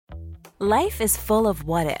Life is full of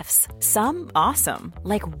what-ifs. Some awesome,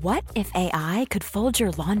 like what if AI could fold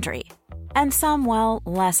your laundry? And some, well,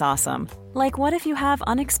 less awesome, like what if you have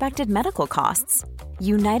unexpected medical costs?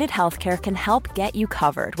 United Healthcare can help get you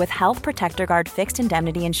covered with Health Protector Guard fixed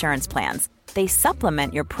indemnity insurance plans. They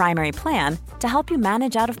supplement your primary plan to help you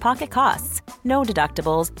manage out-of-pocket costs. No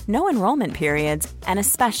deductibles, no enrollment periods, and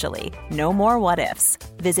especially no more what-ifs.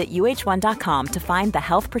 Visit uh1.com to find the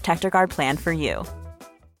Health Protector Guard plan for you.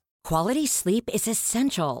 Quality sleep is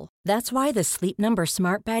essential. That's why the Sleep Number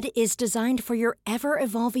Smart Bed is designed for your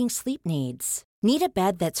ever-evolving sleep needs. Need a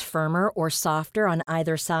bed that's firmer or softer on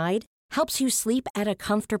either side? Helps you sleep at a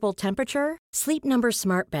comfortable temperature? Sleep Number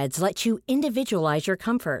Smart Beds let you individualize your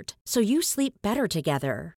comfort so you sleep better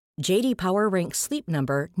together. J.D. Power ranks Sleep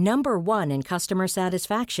Number number 1 in customer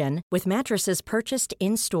satisfaction with mattresses purchased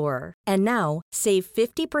in-store. And now, save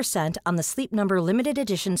 50% on the Sleep Number Limited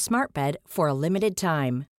Edition Smart Bed for a limited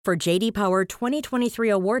time. For J.D. Power 2023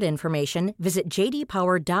 award information, visit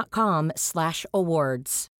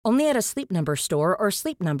jdpower.com/awards. Only at a Sleep Number store or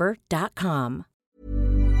sleepnumber.com.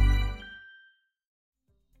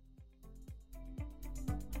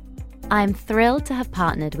 I'm thrilled to have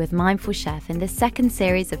partnered with Mindful Chef in the second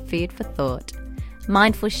series of Food for Thought.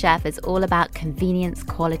 Mindful Chef is all about convenience,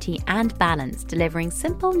 quality, and balance, delivering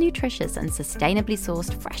simple, nutritious, and sustainably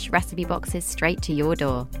sourced fresh recipe boxes straight to your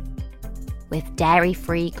door. With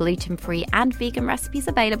dairy-free, gluten-free, and vegan recipes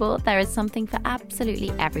available, there is something for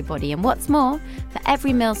absolutely everybody. And what's more, for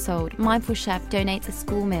every meal sold, Mindful Chef donates a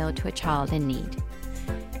school meal to a child in need.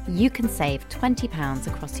 You can save £20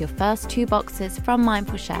 across your first 2 boxes from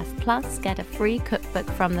Mindful Chef, plus get a free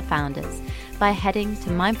cookbook from the founders by heading to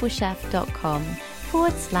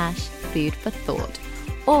mindfulchef.com/food for thought.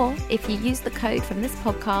 Or if you use the code from this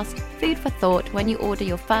podcast, Food for Thought, when you order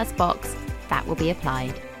your first box, that will be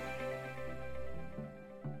applied.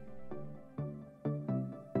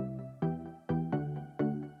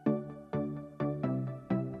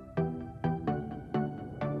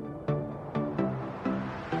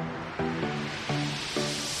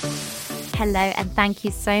 Hello, and thank you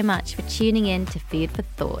so much for tuning in to Food for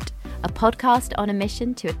Thought, a podcast on a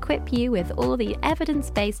mission to equip you with all the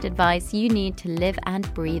evidence-based advice you need to live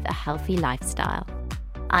and breathe a healthy lifestyle.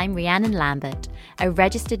 I'm Rhiannon Lambert, a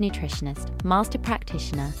registered nutritionist, master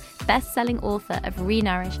practitioner, best-selling author of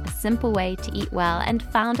Renourish, A Simple Way to Eat Well, and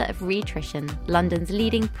founder of Rhitrition, London's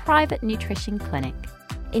leading private nutrition clinic.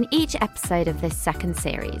 In each episode of this second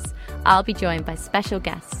series, I'll be joined by special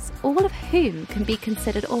guests, all of whom can be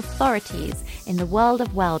considered authorities in the world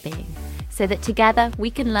of well-being, so that together we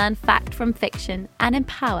can learn fact from fiction and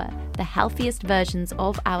empower the healthiest versions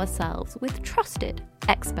of ourselves with trusted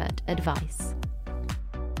expert advice.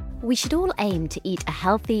 We should all aim to eat a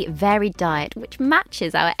healthy, varied diet which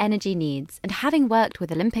matches our energy needs, and having worked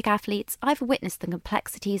with Olympic athletes, I've witnessed the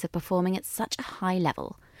complexities of performing at such a high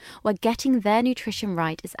level, where getting their nutrition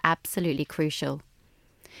right is absolutely crucial.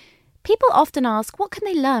 People often ask, what can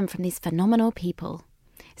they learn from these phenomenal people?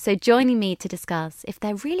 So joining me to discuss if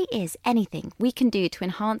there really is anything we can do to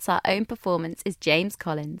enhance our own performance is James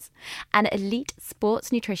Collins, an elite sports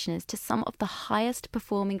nutritionist to some of the highest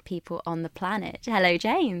performing people on the planet. Hello,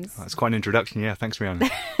 James. That's quite an introduction. Yeah, thanks, Rhiannon.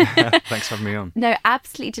 Thanks for having me on. No,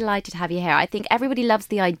 absolutely delighted to have you here. I think everybody loves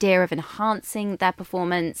the idea of enhancing their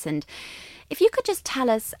performance. And if you could just tell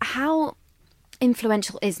us, how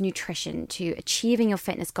influential is nutrition to achieving your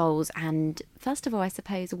fitness goals? And first of all, I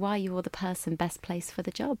suppose, why you're the person best placed for the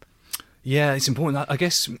job? Yeah, it's important. I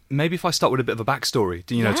guess maybe if I start with a bit of a backstory,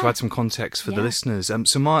 to add some context for the listeners.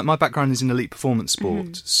 So my background is in elite performance sport.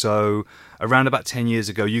 Mm-hmm. So around about 10 years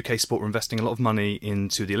ago, UK Sport were investing a lot of money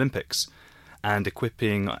into the Olympics and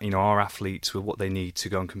equipping our athletes with what they need to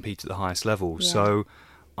go and compete at the highest level. Yeah. So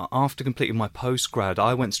after completing my postgrad,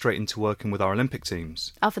 I went straight into working with our Olympic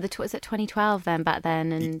teams. Oh, was it 2012 then, back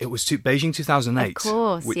then? And it was Beijing 2008. Of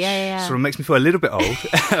course, which yeah. sort of makes me feel a little bit old,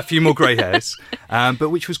 a few more grey hairs, but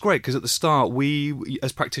which was great because at the start, we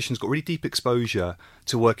as practitioners got really deep exposure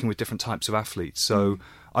to working with different types of athletes. So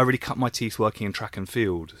I really cut my teeth working in track and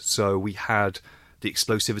field. So we had the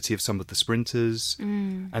explosivity of some of the sprinters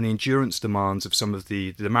and the endurance demands of some of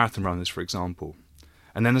the marathon runners, for example.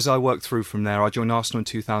 And then as I worked through from there, I joined Arsenal in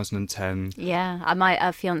 2010. Yeah, my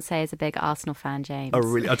fiancé is a big Arsenal fan, James. Oh,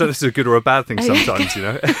 really? I don't know if it's a good or a bad thing sometimes,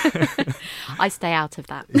 I stay out of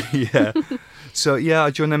that. Yeah. So, yeah,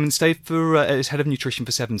 I joined them and stayed for as head of nutrition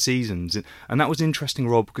for 7 seasons. And that was interesting,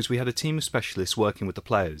 Rob, because we had a team of specialists working with the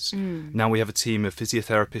players. Now we have a team of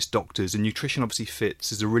physiotherapists, doctors, and nutrition obviously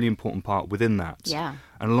fits as a really important part within that. Yeah.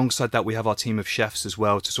 And alongside that, we have our team of chefs as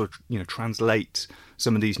well to sort of, translate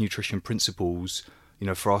some of these nutrition principles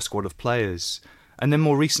for our squad of players. And then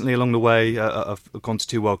more recently along the way, I've gone to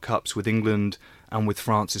 2 World Cups with England and with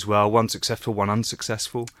France as well. One successful, one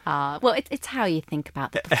unsuccessful. Well, it's how you think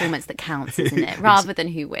about the performance that counts, isn't it? Rather than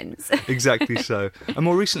who wins. Exactly so. And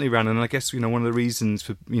more recently, Rhiannon, and I guess one of the reasons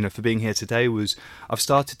for for being here today was I've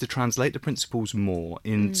started to translate the principles more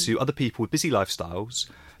into other people with busy lifestyles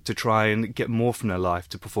to try and get more from their life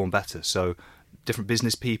to perform better. So different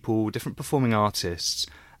business people, different performing artists,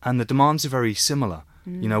 and the demands are very similar.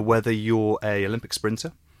 Whether you're a Olympic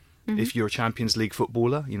sprinter, if you're a Champions League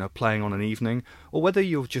footballer, playing on an evening, or whether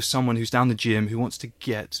you're just someone who's down the gym who wants to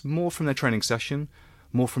get more from their training session,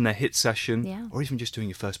 more from their HIIT session, or even just doing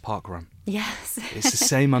your first park run. Yes. It's the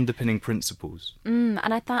same underpinning principles. And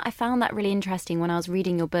I found that really interesting when I was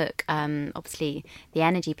reading your book, obviously The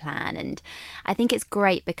Energy Plan, and I think it's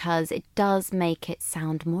great because it does make it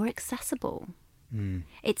sound more accessible.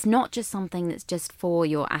 It's not just something that's just for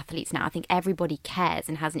your athletes now. I think everybody cares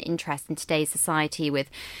and has an interest in today's society with...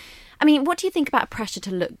 I mean, what do you think about pressure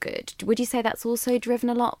to look good? Would you say that's also driven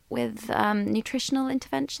a lot with nutritional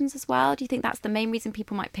interventions as well? Do you think that's the main reason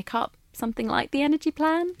people might pick up something like the Energy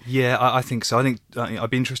Plan? Yeah, I think so. I think I'd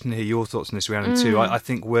be interested to hear your thoughts on this, Rhiannon, too. I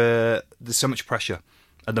think there's so much pressure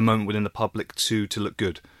at the moment within the public to look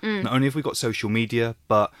good. Not only have we got social media,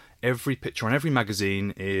 but every picture on every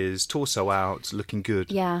magazine is torso out, looking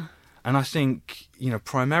good. Yeah. And I think,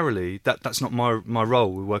 primarily, that's not my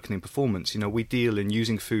role. We're working in performance. We deal in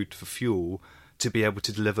using food for fuel to be able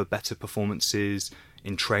to deliver better performances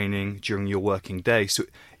in training during your working day. So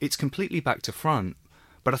it's completely back to front.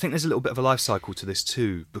 But I think there's a little bit of a life cycle to this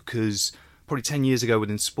too, because probably 10 years ago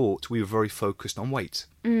within sport, we were very focused on weight.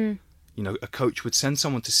 A coach would send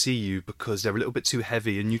someone to see you because they're a little bit too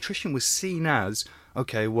heavy, and nutrition was seen as,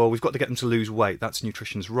 okay, well, we've got to get them to lose weight. That's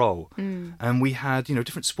nutrition's role. And we had,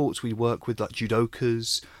 different sports we work with, like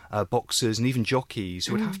judokas, boxers, and even jockeys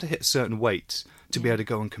who would have to hit a certain weight to be able to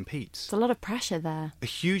go and compete. There's a lot of pressure there. A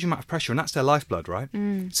huge amount of pressure, and that's their lifeblood, right?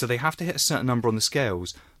 So they have to hit a certain number on the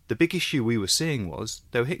scales. The big issue we were seeing was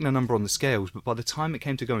they were hitting a number on the scales, but by the time it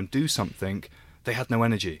came to go and do something, they had no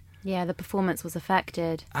energy. Yeah, the performance was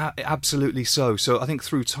affected. Absolutely so. So I think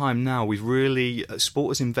through time now, we've really,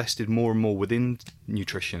 sport has invested more and more within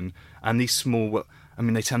nutrition, and these small,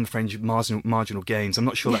 they term the phrase marginal gains. I'm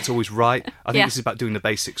not sure that's always right. I think this is about doing the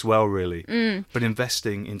basics well, really, but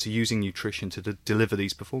investing into using nutrition to deliver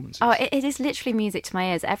these performances. Oh, it is literally music to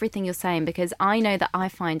my ears, everything you're saying, because I know that I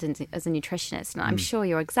find as a nutritionist, and I'm sure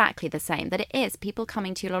you're exactly the same, that it is people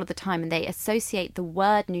coming to you a lot of the time and they associate the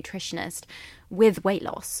word nutritionist with weight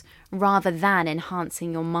loss rather than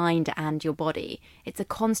enhancing your mind and your body. It's a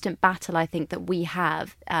constant battle, I think, that we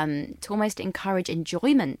have to almost encourage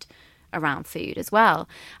enjoyment around food as well.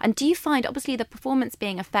 And do you find, obviously, the performance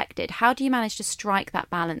being affected, how do you manage to strike that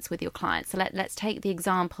balance with your clients? So let's take the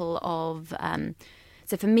example of,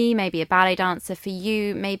 so for me, maybe a ballet dancer, for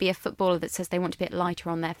you, maybe a footballer that says they want to be a bit lighter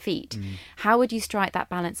on their feet. How would you strike that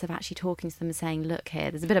balance of actually talking to them and saying, look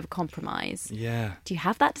here, there's a bit of a compromise? Yeah. Do you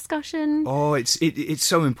have that discussion? Oh, it's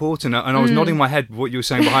so important. And I was nodding my head what you were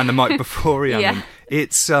saying behind the mic before, Rhiannon.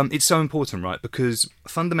 It's so important, right? Because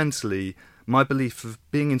fundamentally, my belief of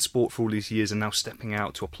being in sport for all these years and now stepping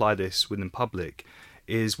out to apply this within public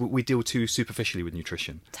is we deal too superficially with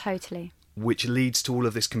nutrition. Totally. Which leads to all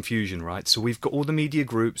of this confusion, right? So we've got all the media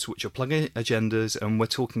groups which are plugging agendas, and we're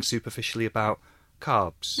talking superficially about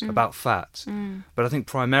carbs, about fat. But I think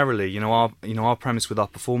primarily, our premise with our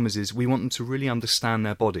performers is we want them to really understand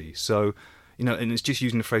their body. So, and it's just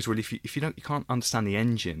using the phrase, really, if you can't understand the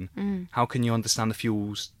engine, how can you understand the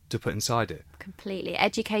fuels to put inside it? Completely.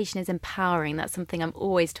 Education is empowering. That's something I'm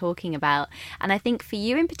always talking about. And I think for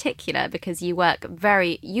you in particular, because you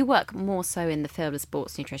work more so in the field of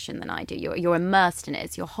sports nutrition than I do. You're immersed in it.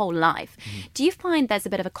 It's your whole life. Do you find there's a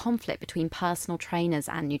bit of a conflict between personal trainers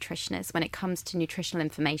and nutritionists when it comes to nutritional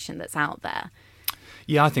information that's out there?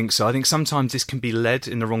 Yeah, I think so. I think sometimes this can be led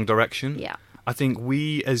in the wrong direction. Yeah. I think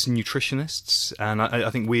we as nutritionists, and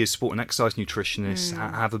I think we as sport and exercise nutritionists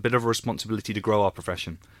have a bit of a responsibility to grow our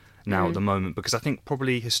profession now at the moment, because I think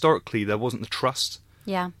probably historically there wasn't the trust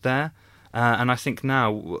there. And I think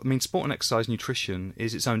now, sport and exercise nutrition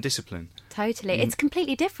is its own discipline. Totally. It's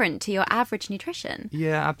completely different to your average nutrition.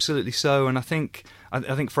 Yeah, absolutely so. And I think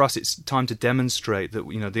for us it's time to demonstrate that,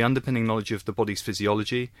 the underpinning knowledge of the body's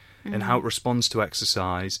physiology and how it responds to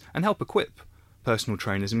exercise, and help equip personal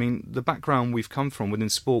trainers. The background we've come from within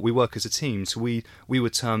sport, we work as a team, so we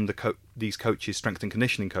would term these coaches strength and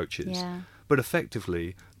conditioning coaches. Yeah. But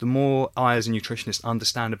effectively, the more I as a nutritionist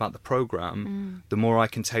understand about the program, the more I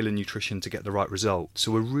can tailor nutrition to get the right result.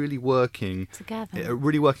 So we're really working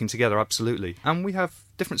together, absolutely. And we have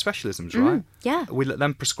different specialisms, right? Yeah. We let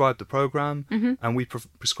them prescribe the program, and we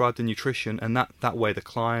prescribe the nutrition, and that way the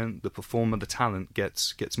client, the performer, the talent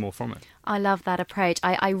gets more from it. I love that approach.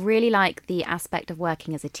 I really like the aspect of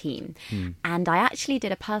working as a team. And I actually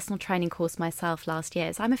did a personal training course myself last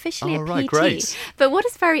year, so I'm officially a PT. Great. But what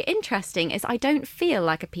is very interesting is I don't feel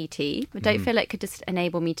like a PT. I don't feel it could just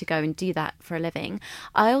enable me to go and do that for a living.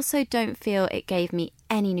 I also don't feel it gave me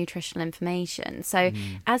any nutritional information. So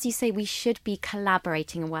as you say, we should be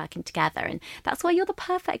collaborating and working together. And that's why you're the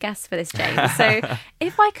perfect guest for this, James. So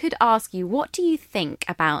if I could ask you, what do you think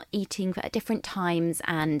about eating at different times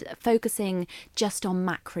and focusing just on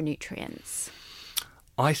macronutrients?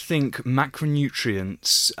 I think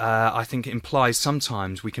macronutrients, I think it implies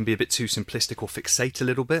sometimes we can be a bit too simplistic or fixate a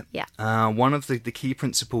little bit. Yeah. One of the key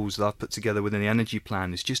principles that I've put together within the energy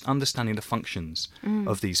plan is just understanding the functions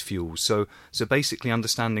of these fuels. So basically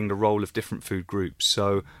understanding the role of different food groups.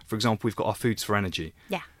 So, for example, we've got our foods for energy.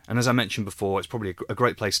 Yeah. And as I mentioned before, it's probably a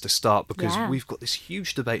great place to start because we've got this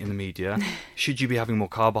huge debate in the media. Should you be having more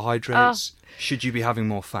carbohydrates? Should you be having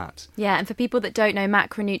more fat? Yeah, and for people that don't know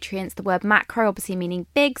macronutrients, the word macro obviously meaning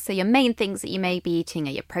big. So your main things that you may be eating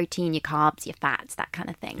are your protein, your carbs, your fats, that kind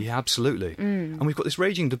of thing. Yeah, absolutely. And we've got this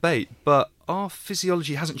raging debate, but our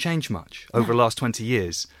physiology hasn't changed much over the last 20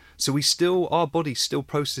 years. So our body still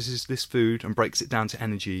processes this food and breaks it down to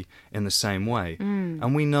energy in the same way.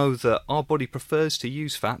 And we know that our body prefers to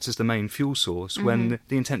use fats as the main fuel source when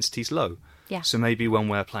the intensity is low. Yeah. So maybe when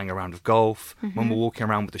we're playing a round of golf, when we're walking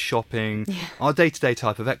around with the shopping, our day-to-day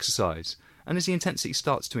type of exercise. And as the intensity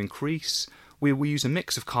starts to increase, we use a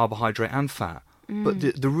mix of carbohydrate and fat. But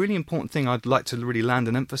the really important thing I'd like to really land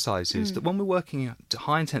and emphasise is that when we're working at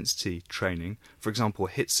high-intensity training, for example, a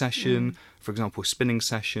HIIT session, for example, a spinning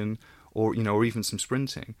session, or even some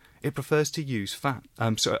sprinting, it prefers to use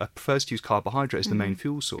carbohydrate as the main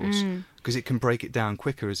fuel source because it can break it down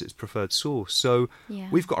quicker as its preferred source. So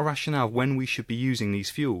we've got a rationale when we should be using these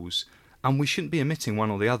fuels, and we shouldn't be omitting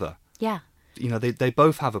one or the other. Yeah. They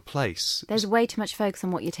both have a place. There's way too much focus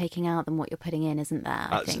on what you're taking out than what you're putting in, isn't there?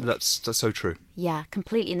 I think that's so true. Yeah,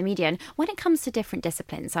 completely in the media. And when it comes to different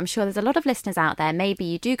disciplines, I'm sure there's a lot of listeners out there. Maybe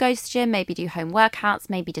you do go to the gym, maybe do home workouts,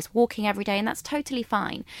 maybe just walking every day, and that's totally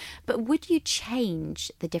fine. But would you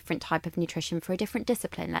change the different type of nutrition for a different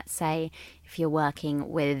discipline? Let's say if you're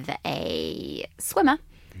working with a swimmer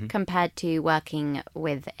compared to working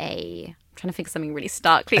with a... trying to think of something really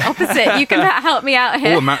starkly opposite. You can help me out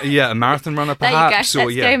here. A marathon runner perhaps. There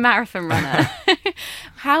you go. Let's go marathon runner.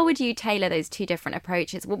 How would you tailor those two different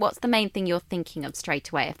approaches? Well, what's the main thing you're thinking of straight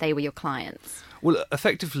away if they were your clients? Well,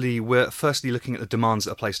 effectively, we're firstly looking at the demands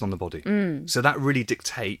that are placed on the body. So that really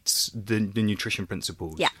dictates the nutrition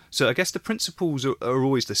principles. Yeah. So I guess the principles are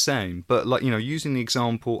always the same, but using the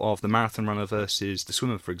example of the marathon runner versus the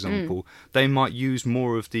swimmer, for example, they might use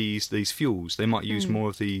more of these fuels. They might use more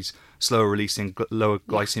of these slower releasing, lower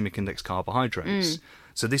glycemic index carbohydrates.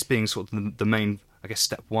 So this being sort of the main, I guess,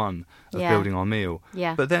 step one of building our meal.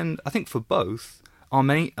 Yeah. But then I think for both, our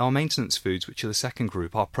maintenance foods, which are the second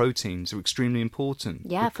group, our proteins, are extremely important.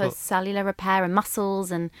 Yeah, for cellular repair and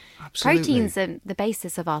muscles, and absolutely. Proteins are the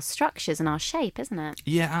basis of our structures and our shape, isn't it?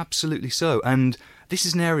 Yeah, absolutely so. And this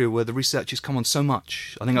is an area where the research has come on so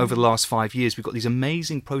much. I think over the last 5 years, we've got these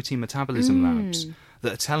amazing protein metabolism labs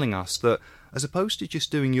that are telling us that as opposed to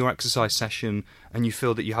just doing your exercise session and you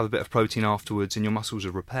feel that you have a bit of protein afterwards and your muscles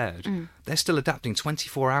are repaired, they're still adapting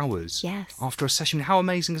 24 hours after a session. How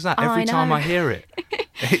amazing is that? Every time I hear it,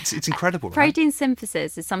 it's incredible, right? Protein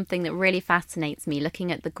synthesis is something that really fascinates me,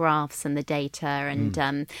 looking at the graphs and the data.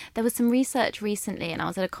 And there was some research recently, and I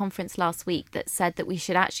was at a conference last week that said that we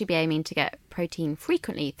should actually be aiming to get protein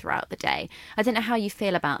frequently throughout the day. I don't know how you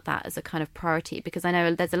feel about that as a kind of priority, because I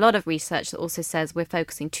know there's a lot of research that also says we're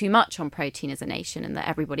focusing too much on protein as a nation and that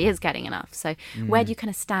everybody is getting enough. So where do you kind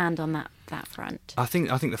of stand on that front? I think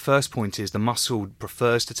the first point is the muscle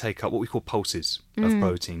prefers to take up what we call pulses of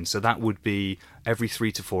protein. So that would be every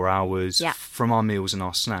 3 to 4 hours from our meals and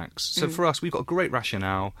our snacks. So for us, we've got a great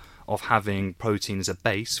rationale of having protein as a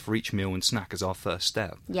base for each meal and snack as our first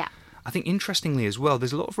step. Yeah. I think interestingly as well,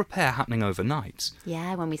 there's a lot of repair happening overnight.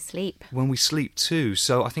 Yeah, when we sleep. When we sleep too.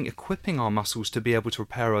 So I think equipping our muscles to be able to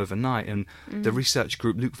repair overnight, and the research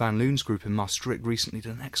group, Luc Van Loon's group in Maastricht recently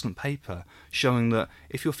did an excellent paper showing that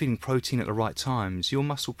if you're feeding protein at the right times, your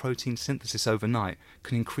muscle protein synthesis overnight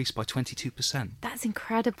can increase by 22%. That's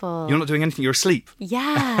incredible. You're not doing anything, you're asleep.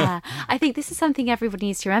 Yeah, I think this is something everybody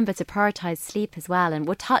needs to remember, to prioritise sleep as well, and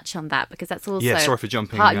we'll touch on that because that's also... Yeah, sorry for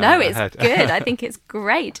jumping No, it's ahead. good. I think it's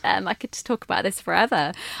great. I could just talk about this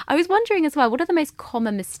forever. I was wondering as well, what are the most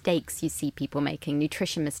common mistakes you see people making,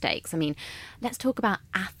 nutrition mistakes? I mean, let's talk about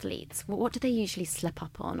athletes. What do they usually slip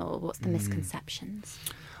up on, or what's the misconceptions?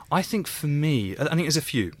 I think for me, I think there's a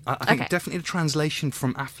few. I think definitely the translation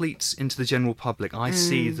from athletes into the general public, I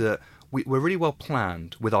see that we're really well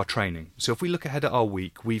planned with our training. So if we look ahead at our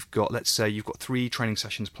week, we've got, let's say you've got 3 training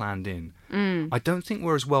sessions planned in. I don't think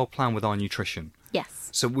we're as well planned with our nutrition. Yes.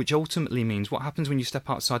 So which ultimately means what happens when you step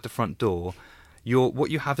outside the front door,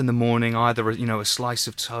 what you have in the morning, either a slice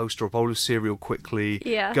of toast or a bowl of cereal quickly,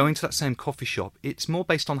 going to that same coffee shop, it's more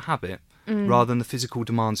based on habit rather than the physical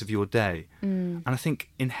demands of your day. And I think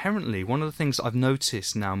inherently one of the things I've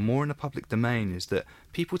noticed now more in the public domain is that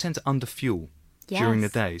people tend to underfuel during the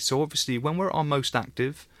day. So obviously when we're at our most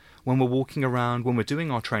active, when we're walking around, when we're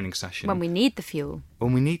doing our training session, When we need the fuel.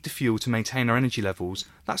 When we need the fuel to maintain our energy levels,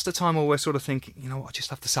 that's the time where we're sort of thinking, you know what, I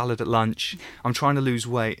just have the salad at lunch, I'm trying to lose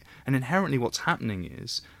weight. And inherently what's happening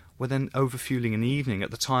is we're then overfueling in the evening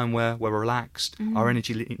at the time where we're relaxed, our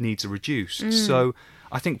energy needs are reduced. So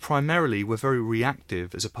I think primarily we're very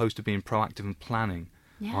reactive as opposed to being proactive and planning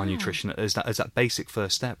our nutrition as that basic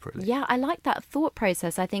first step, really. Yeah, I like that thought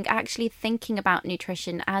process. I think actually thinking about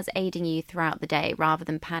nutrition as aiding you throughout the day rather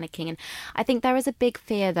than panicking. And I think there is a big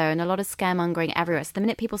fear, though, and a lot of scaremongering everywhere. So the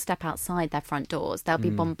minute people step outside their front doors, they'll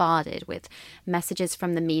be bombarded with messages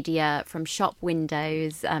from the media, from shop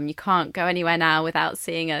windows. You can't go anywhere now without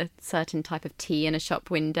seeing a certain type of tea in a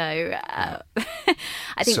shop window.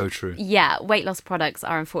 I think, so true. Yeah, weight loss products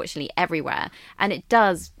are unfortunately everywhere. And it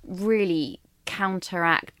does really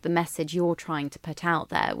counteract the message you're trying to put out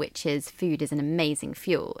there, which is food is an amazing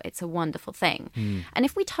fuel. It's a wonderful thing. And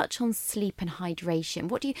if we touch on sleep and hydration,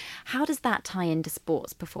 how does that tie into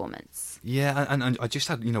sports performance? Yeah, and I just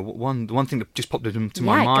had, one thing that just popped into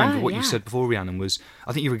my mind with what you said before, Rhiannon, was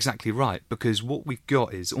I think you're exactly right, because what we've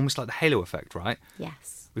got is almost like the halo effect, right?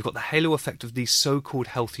 Yes. We've got the halo effect of these so-called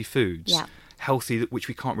healthy foods. Yeah. Healthy, which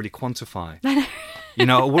we can't really quantify.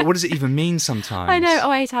 What does it even mean sometimes? I know.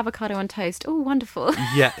 Oh, I ate avocado on toast. Oh, wonderful.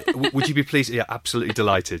 Yeah. Would you be pleased? Yeah, absolutely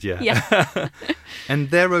delighted. Yeah.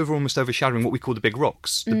 And they're almost overshadowing what we call the big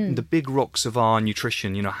rocks. The big rocks of our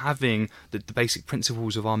nutrition, having the basic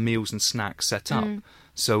principles of our meals and snacks set up.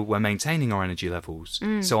 So we're maintaining our energy levels.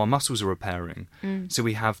 So our muscles are repairing. So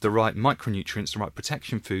we have the right micronutrients, the right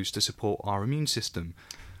protection foods to support our immune system.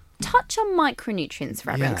 Touch on micronutrients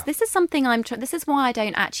for everyone, because this is something this is why I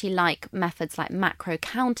don't actually like methods like macro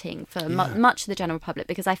counting for much of the general public,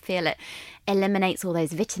 because I feel it eliminates all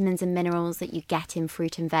those vitamins and minerals that you get in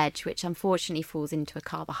fruit and veg, which unfortunately falls into a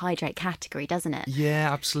carbohydrate category, doesn't it?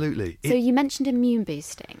 Yeah, absolutely. So you mentioned immune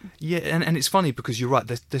boosting. Yeah, and it's funny because you're right,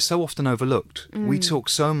 they're so often overlooked. We talk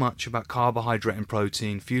so much about carbohydrate and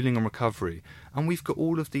protein, fueling and recovery, and we've got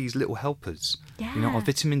all of these little helpers. Our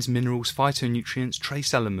vitamins, minerals, phytonutrients,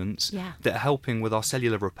 trace elements that are helping with our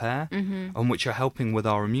cellular repair and which are helping with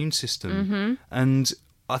our immune system. And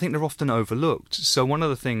I think they're often overlooked. So one of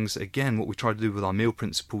the things, again, what we try to do with our meal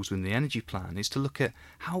principles within the energy plan is to look at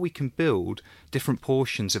how we can build different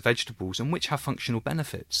portions of vegetables and which have functional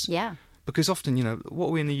benefits. Yeah. Because often, what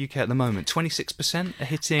are we in the UK at the moment? 26% are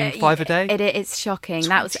hitting 5 a day? It's shocking.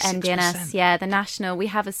 That was NDNS. Yeah, the national. We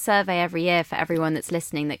have a survey every year for everyone that's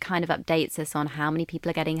listening that kind of updates us on how many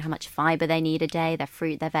people are getting, how much fibre they need a day, their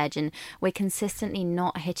fruit, their veg, and we're consistently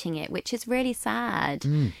not hitting it, which is really sad.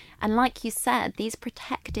 And like you said, these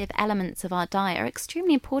protective elements of our diet are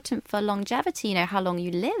extremely important for longevity, how long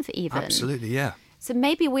you live even. Absolutely, yeah. So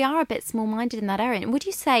maybe we are a bit small-minded in that area. And would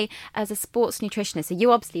you say, as a sports nutritionist, so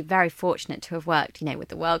you're obviously very fortunate to have worked, with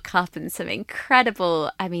the World Cup and some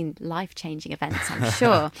incredible, life-changing events, I'm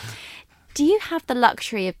sure. Do you have the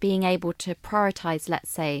luxury of being able to prioritise,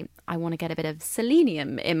 let's say, I want to get a bit of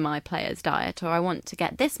selenium in my player's diet, or I want to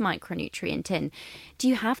get this micronutrient in? Do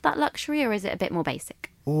you have that luxury, or is it a bit more basic?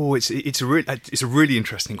 Oh, it's a really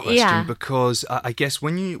interesting question because I guess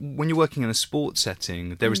when you're working in a sports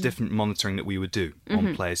setting, there is different monitoring that we would do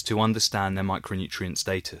on players to understand their micronutrient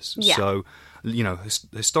status. Yeah. So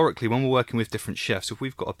historically, when we're working with different chefs, if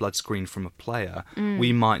we've got a blood screen from a player,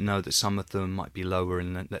 we might know that some of them might be lower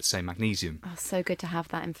in, let's say, magnesium. Oh, so good to have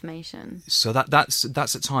that information. So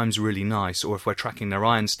that's at times really nice. Or if we're tracking their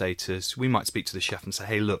iron status, we might speak to the chef and say,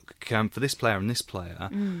 hey, look, for this player and this player,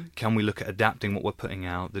 can we look at adapting what we're putting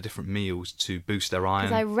out, the different meals to boost their iron?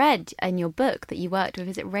 Because I read in your book that you worked with,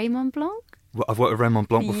 is it Raymond Blanc? Well, I've worked with Raymond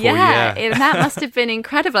Blanc before, yeah. That must have been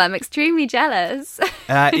incredible. I'm extremely jealous.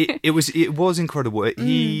 It was incredible.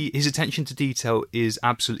 His attention to detail is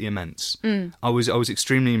absolutely immense. I was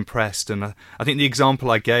extremely impressed, and I think the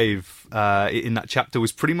example I gave in that chapter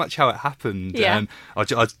was pretty much how it happened. Yeah. And I'll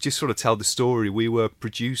just sort of tell the story. We were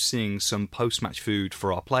producing some post-match food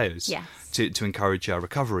for our players to encourage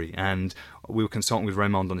recovery, and we were consulting with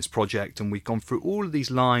Raymond on this project, and we'd gone through all of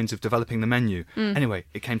these lines of developing the menu. Anyway,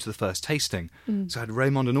 it came to the first tasting. So I had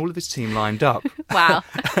Raymond and all of his team lined up. Wow.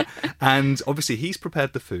 And obviously he's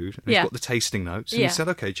prepared the food, and he's got the tasting notes. And he said,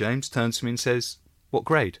 okay, James, turns to me and says, what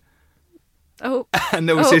grade? Oh. And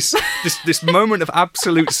there was this moment of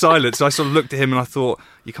absolute silence. I sort of looked at him and I thought,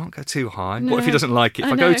 you can't go too high. What if he doesn't like it?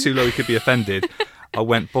 If I go too low, he could be offended. I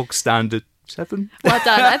went bog standard 7. Well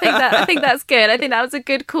done. I think that's good. I think that was a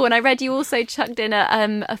good call. And I read you also chucked in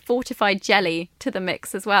a fortified jelly to the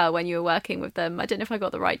mix as well when you were working with them. I don't know if I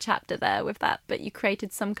got the right chapter there with that, but you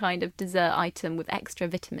created some kind of dessert item with extra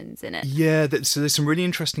vitamins in it. Yeah, so there's some really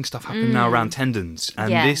interesting stuff happening now around tendons.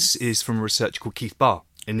 And this is from a researcher called Keith Barr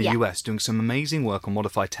in the US, doing some amazing work on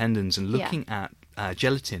modified tendons and looking at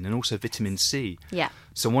gelatin and also vitamin C. Yeah.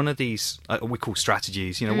 So one of these, we call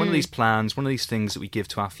strategies, one of these plans, one of these things that we give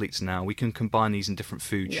to athletes now, we can combine these in different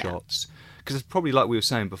food shots. Because it's probably like we were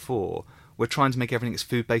saying before, we're trying to make everything as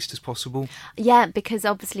food-based as possible. Yeah, because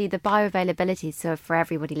obviously the bioavailability, so for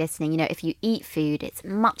everybody listening, if you eat food, it's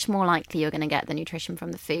much more likely you're going to get the nutrition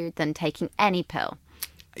from the food than taking any pill.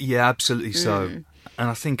 Yeah, absolutely so. And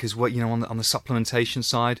I think as well, on the supplementation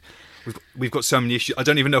side, we've got so many issues. I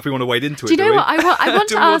don't even know if we want to wade into it. Do you know what? I want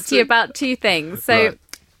to ask you about two things. So, right.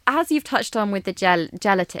 As you've touched on with the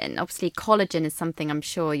gelatin, obviously collagen is something I'm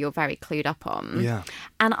sure you're very clued up on. Yeah.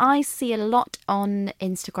 And I see a lot on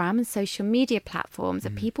Instagram and social media platforms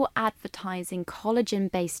of people advertising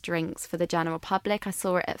collagen-based drinks for the general public. I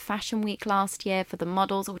saw it at Fashion Week last year for the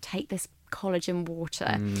models, or take this collagen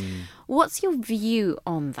water. What's your view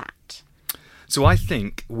on that? So I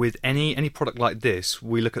think with any product like this,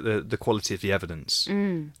 we look at the quality of the evidence.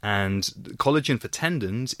 And collagen for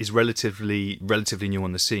tendons is relatively new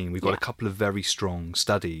on the scene. We've got a couple of very strong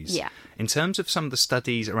studies. Yeah. In terms of some of the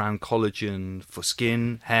studies around collagen for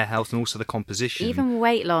skin, hair health, and also the composition. Even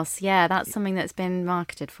weight loss, that's something that's been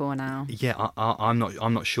marketed for now. Yeah, I'm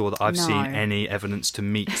not sure that I've seen any evidence to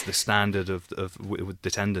meet the standard of with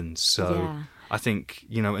the tendons. So I think,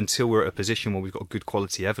 until we're at a position where we've got good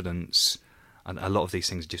quality evidence, and a lot of these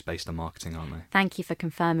things are just based on marketing, aren't they? Thank you for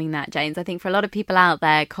confirming that, James. I think for a lot of people out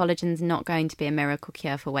there, collagen's not going to be a miracle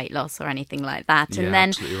cure for weight loss or anything like that. And then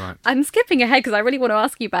absolutely right. I'm skipping ahead because I really want to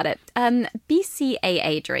ask you about it.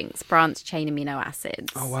 BCAA drinks, branched chain amino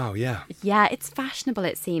acids. Oh, wow, yeah. Yeah, it's fashionable,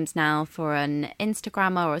 it seems now, for an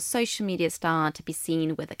Instagrammer or a social media star to be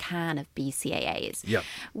seen with a can of BCAAs. Yeah.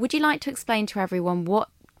 Would you like to explain to everyone what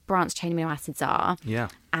branched chain amino acids are,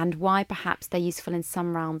 and why perhaps they're useful in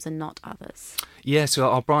some realms and not others? Yeah, so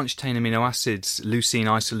our branched chain amino acids, leucine,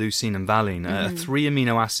 isoleucine and valine, are 3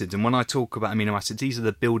 amino acids. And when I talk about amino acids, these are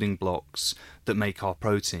the building blocks that make our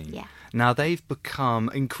protein. Yeah. Now, they've become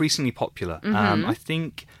increasingly popular. I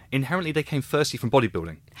think inherently they came firstly from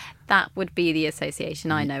bodybuilding. That would be the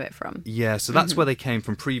association I know it from. Yeah, so that's where they came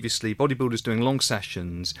from previously. Bodybuilders doing long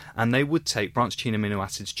sessions, and they would take branched chain amino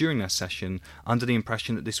acids during their session under the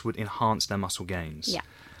impression that this would enhance their muscle gains. Yeah.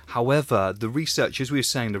 However, the research, as we were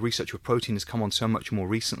saying, the research with protein has come on so much more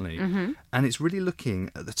recently, and it's really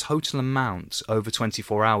looking at the total amount over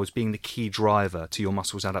 24 hours being the key driver to your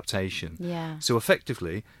muscle's adaptation. Yeah. So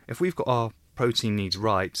effectively, if we've got our protein needs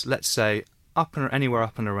right, let's say anywhere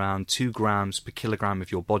up and around 2 grams per kilogram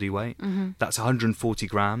of your body weight, that's 140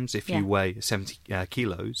 grams if you weigh 70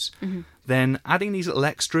 kilos, then adding these little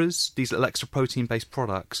extra protein-based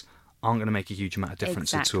products aren't going to make a huge amount of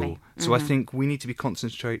difference at all. So I think we need to be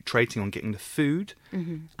concentrating on getting the food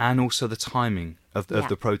and also the timing of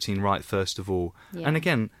the protein right first of all. Yeah. And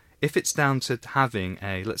again, if it's down to having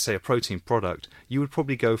let's say a protein product, you would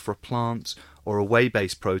probably go for a plant or a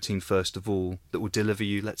whey-based protein first of all that will deliver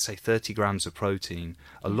you, let's say, 30 grams of protein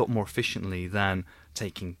a lot more efficiently than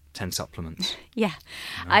taking 10 supplements. Yeah.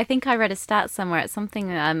 I think I read a stat somewhere. It's something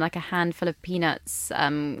like a handful of peanuts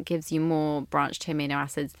gives you more branched amino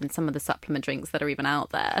acids than some of the supplement drinks that are even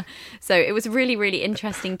out there. So it was really, really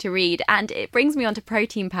interesting to read. And it brings me on to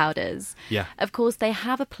protein powders. Yeah. Of course, they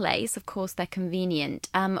have a place. Of course, they're convenient.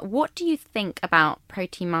 What do you think about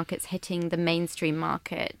protein markets hitting the mainstream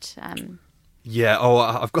market? Yeah,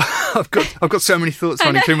 I've got so many thoughts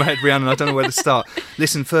running through my head, Rhiannon, I don't know where to start.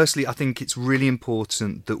 Listen, firstly, I think it's really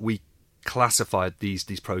important that we classified these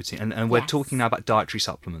protein, and we're Yes. talking now about dietary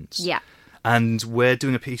supplements. Yeah. And we're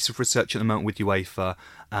doing a piece of research at the moment with UEFA,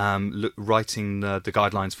 writing the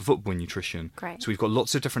guidelines for football nutrition. Great. So we've got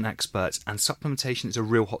lots of different experts, and supplementation is a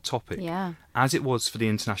real hot topic. Yeah. As it was for the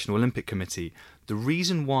International Olympic Committee. The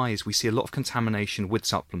reason why is we see a lot of contamination with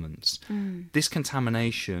supplements. This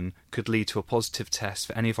contamination could lead to a positive test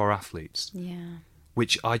for any of our athletes, Yeah.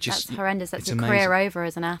 which I just... That's horrendous. That's it's a amazing. career over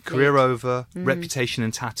as an athlete. Career over, reputation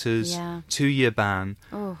in tatters, Yeah. 2-year ban.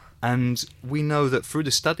 Oh. And we know that through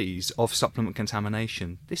the studies of supplement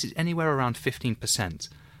contamination, this is anywhere around 15%.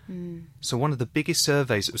 So one of the biggest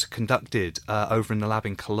surveys that was conducted over in the lab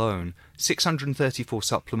in Cologne, 634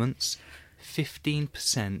 supplements,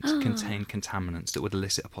 15% contain contaminants that would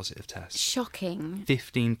elicit a positive test. Shocking.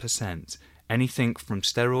 15%. Anything from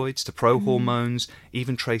steroids to pro-hormones,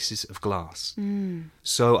 even traces of glass.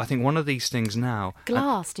 So I think one of these things now...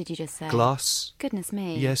 Glass, did you just say? Glass. Goodness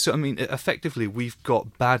me. Yeah, so I mean, effectively, we've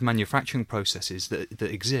got bad manufacturing processes that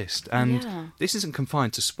exist. And Yeah. this isn't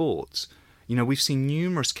confined to sports. You know, we've seen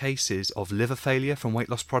numerous cases of liver failure from weight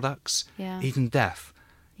loss products, Yeah. even death.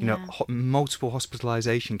 You know, Yeah. multiple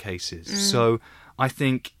hospitalisation cases. So I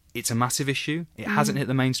think it's a massive issue. It hasn't hit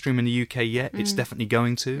the mainstream in the UK yet. It's definitely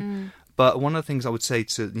going to. But one of the things I would say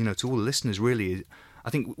to all the listeners really is, I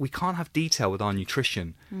think we can't have detail with our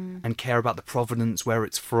nutrition and care about the provenance, where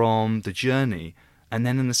it's from, the journey, and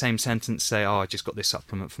then in the same sentence say, I just got this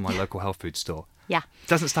supplement from my local health food store. Yeah. It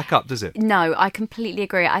doesn't stack up, does it? No, I completely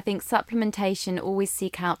agree. I think supplementation, always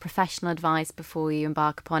seek out professional advice before you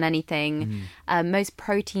embark upon anything. Most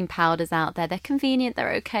protein powders out there, they're convenient,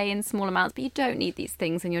 they're okay in small amounts, but you don't need these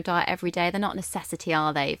things in your diet every day. They're not a necessity,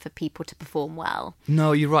 are they, for people to perform well?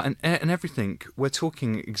 No, you're right. And everything, we're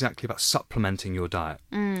talking exactly about supplementing your diet,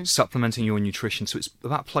 supplementing your nutrition. So it's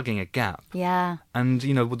about plugging a gap. Yeah. And,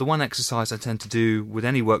 the one exercise I tend to do with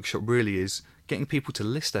any workshop really is getting people to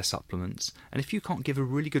list their supplements. And if you can't give a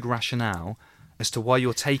really good rationale as to why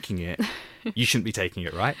you're taking it, you shouldn't be taking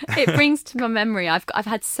it, right? It brings to my memory, I've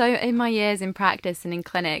had in my years in practice and in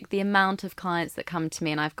clinic, the amount of clients that come to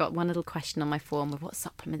me, and I've got one little question on my form of what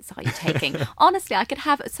supplements are you taking? Honestly, I could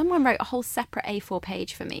have, someone wrote a whole separate A4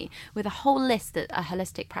 page for me with a whole list that a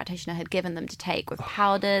holistic practitioner had given them to take with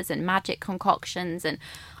powders and magic concoctions, and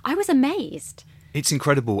I was amazed. It's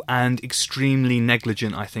incredible and extremely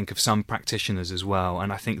negligent, I think, of some practitioners as well.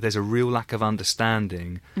 And I think there's a real lack of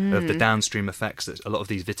understanding of the downstream effects that a lot of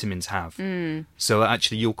these vitamins have. So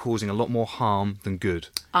actually, you're causing a lot more harm than good.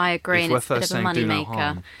 I agree, If and we're it's a bit first of a saying do no moneymaker.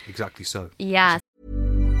 harm, exactly so. Yeah.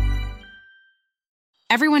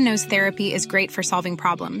 Everyone knows therapy is great for solving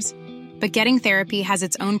problems, but getting therapy has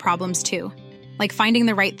its own problems too, like finding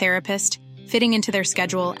the right therapist, fitting into their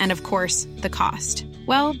schedule, and of course, the cost.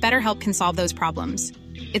 Well, BetterHelp can solve those problems.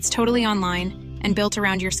 It's totally online and built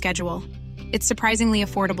around your schedule. It's surprisingly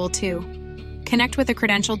affordable too. Connect with a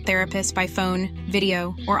credentialed therapist by phone,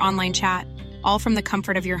 video, or online chat, all from the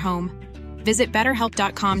comfort of your home. Visit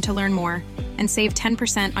BetterHelp.com to learn more and save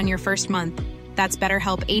 10% on your first month. That's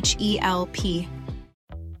BetterHelp, H-E-L-P.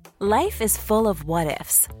 Life is full of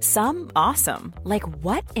what-ifs. Some awesome, like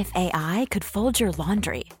what if AI could fold your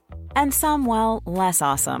laundry? And some, well, less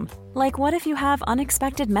awesome, like what if you have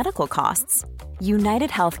unexpected medical costs?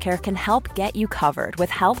 United Healthcare can help get you covered with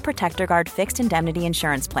Health Protector Guard fixed indemnity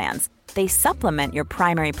insurance plans. They supplement your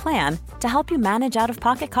primary plan to help you manage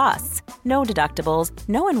out-of-pocket costs. No deductibles,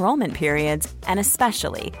 no enrollment periods, and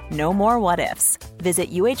especially no more what-ifs.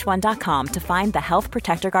 Visit uh1.com to find the Health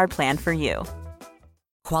Protector Guard plan for you.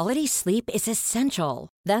 Quality sleep is essential.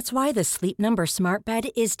 That's why the Sleep Number Smart Bed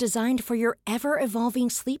is designed for your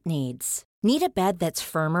ever-evolving sleep needs. Need a bed that's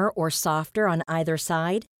firmer or softer on either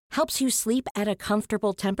side? Helps you sleep at a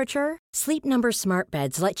comfortable temperature? Sleep Number Smart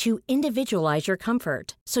Beds let you individualize your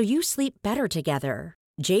comfort so you sleep better together.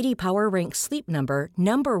 J.D. Power ranks Sleep Number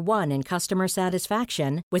number 1 in customer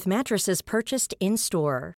satisfaction with mattresses purchased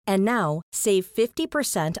in-store. And now, save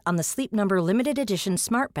 50% on the Sleep Number Limited Edition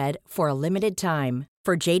Smart Bed for a limited time.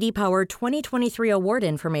 For JD Power 2023 award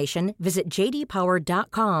information, visit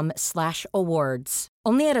jdpower.com/awards.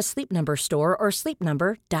 Only at a Sleep Number store or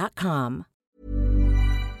sleepnumber.com.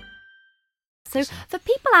 So for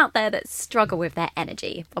people out there that struggle with their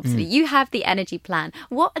energy, obviously you have the energy plan.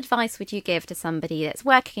 What advice would you give to somebody that's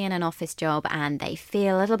working in an office job and they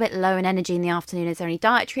feel a little bit low in energy in the afternoon? Is there any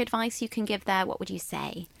dietary advice you can give there? What would you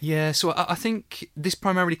say? Yeah, so I think this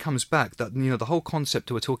primarily comes back that, the whole concept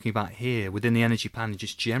that we're talking about here within the energy plan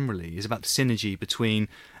just generally is about the synergy between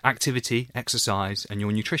activity, exercise, and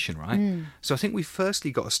your nutrition, right? So I think we've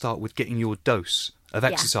firstly got to start with getting your dose of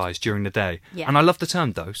exercise during the day. Yeah. And I love the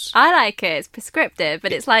term dose. I like it. It's prescriptive,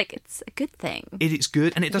 but it's a good thing. It's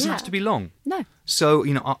good, and it doesn't have to be long. No. So,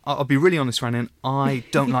 I'll be really honest, Rhiannon, I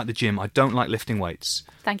don't like the gym. I don't like lifting weights.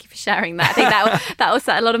 Thank you for sharing that. I think that will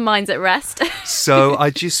set a lot of minds at rest. So I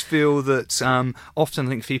just feel that often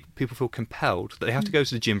I think people feel compelled that they have to go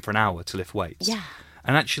to the gym for an hour to lift weights. Yeah.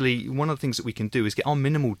 And actually, one of the things that we can do is get our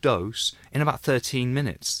minimal dose in about 13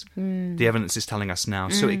 minutes. The evidence is telling us now.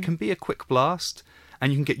 So it can be a quick blast,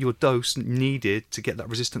 and you can get your dose needed to get that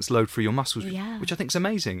resistance load through your muscles, which I think is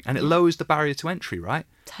amazing. And it lowers the barrier to entry, right?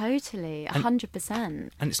 Totally, 100%.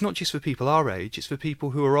 And it's not just for people our age, it's for people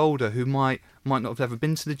who are older, who might not have ever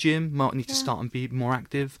been to the gym, might need to start and be more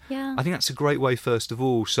active. Yeah. I think that's a great way, first of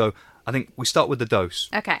all. So I think we start with the dose.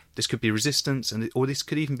 Okay. This could be resistance, or this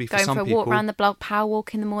could even be for some people. Going for a walk around the block, power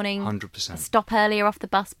walk in the morning. 100%. Stop earlier off the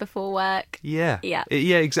bus before work. Yeah. Yeah.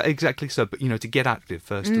 Exactly so. But, to get active,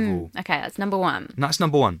 first of all. Okay, that's number one. And that's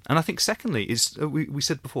number one. And I think secondly is, we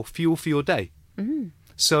said before, fuel for your day.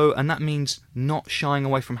 So, and that means not shying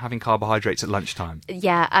away from having carbohydrates at lunchtime.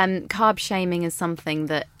 Yeah, carb shaming is something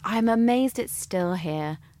that I'm amazed it's still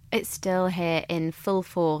here. It's still here in full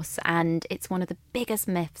force, and it's one of the biggest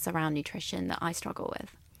myths around nutrition that I struggle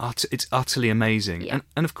with. It's utterly amazing. Yeah.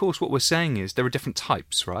 And of course, what we're saying is there are different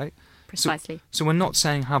types, right? Precisely. So we're not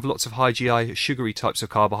saying have lots of high GI, sugary types of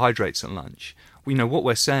carbohydrates at lunch. What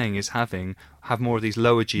we're saying is have more of these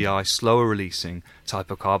lower GI, slower releasing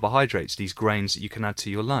type of carbohydrates, these grains that you can add to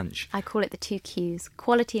your lunch. I call it the 2 Qs,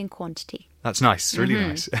 quality and quantity. That's nice, really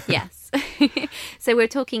nice. Yes. So we're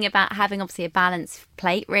talking about having obviously a balanced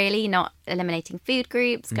plate, really, not eliminating food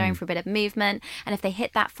groups, going for a bit of movement. And if they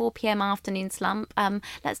hit that 4 p.m. afternoon slump,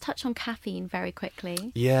 let's touch on caffeine very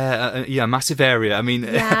quickly. Yeah, massive area. I mean,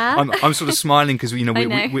 Yeah. I'm sort of smiling because I know.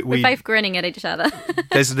 We're both grinning at each other.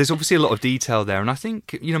 there's obviously a lot of detail there, and I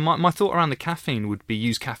think my thought around the caffeine would be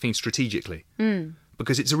use caffeine strategically.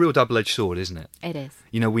 Because it's a real double-edged sword, isn't it? It is.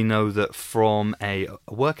 We know that from a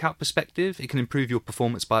workout perspective, it can improve your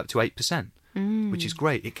performance by up to 8%, which is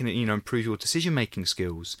great. It can, improve your decision-making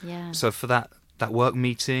skills. Yeah. So for that work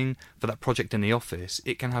meeting, for that project in the office,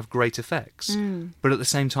 it can have great effects. But at the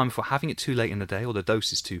same time, if we're having it too late in the day or the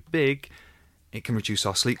dose is too big, it can reduce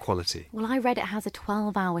our sleep quality. Well, I read it has a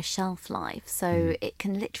 12-hour shelf life, so it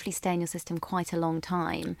can literally stay in your system quite a long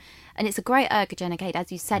time. And it's a great ergogenic aid.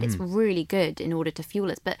 As you said, it's really good in order to fuel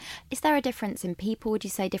us. But is there a difference in people? Would you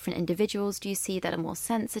say different individuals? Do you see that are more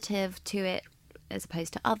sensitive to it as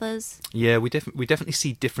opposed to others? Yeah, we definitely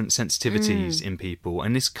see different sensitivities in people.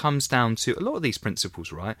 And this comes down to a lot of these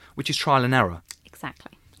principles, right? Which is trial and error.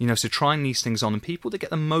 Exactly. So trying these things on, and people that get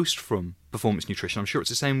the most from performance nutrition, I'm sure it's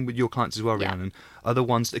the same with your clients as well, Rhiannon, are the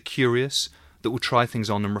ones that are curious, that will try things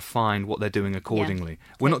on and refine what they're doing accordingly.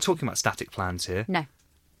 We're not talking about static plans here. No.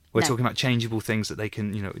 We're talking about changeable things that they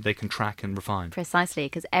can track and refine. Precisely,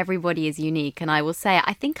 because everybody is unique. And I will say,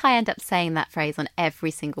 I think I end up saying that phrase on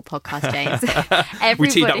every single podcast, James. We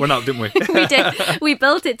teed that one up, didn't we? We did. We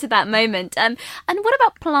built it to that moment. And what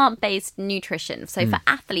about plant-based nutrition? So for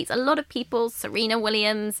athletes, a lot of people, Serena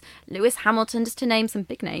Williams, Lewis Hamilton, just to name some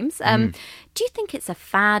big names. Do you think it's a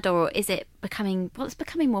fad, or is it becoming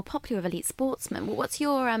more popular with elite sportsmen? What's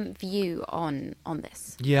your view on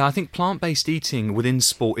this? Yeah, I think plant-based eating within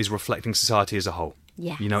sport is reflecting society as a whole.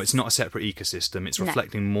 Yes. It's not a separate ecosystem. It's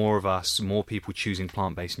reflecting more of us, more people choosing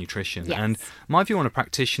plant-based nutrition. Yes. And my view on a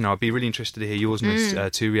practitioner, I'd be really interested to hear yours, Miss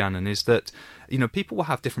too, Rhiannon, is that, people will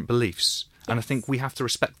have different beliefs. Yes. And I think we have to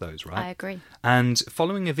respect those, right? I agree. And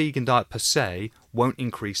following a vegan diet per se won't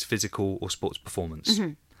increase physical or sports performance.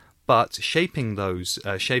 But shaping those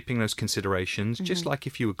considerations, just like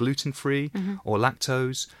if you were gluten-free or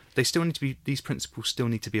lactose, these principles still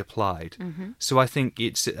need to be applied. So I think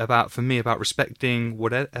it's about respecting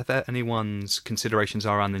whatever anyone's considerations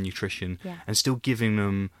are around their nutrition and still giving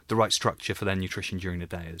them the right structure for their nutrition during the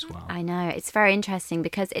day as well. I know, it's very interesting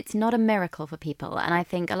because it's not a miracle for people. And I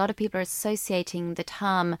think a lot of people are associating the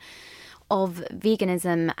term of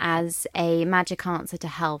veganism as a magic answer to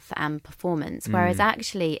health and performance, whereas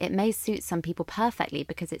actually it may suit some people perfectly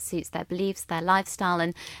because it suits their beliefs, their lifestyle,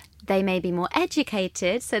 and they may be more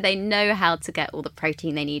educated, so they know how to get all the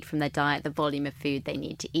protein they need from their diet, the volume of food they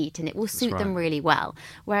need to eat, and it will suit them really well.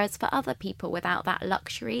 Whereas for other people without that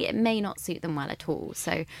luxury, it may not suit them well at all.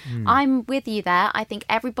 So I'm with you there. I think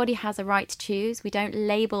everybody has a right to choose. We don't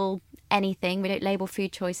label anything. We don't label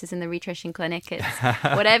food choices in the Rhitrition Clinic. It's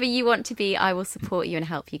whatever you want to be, I will support you and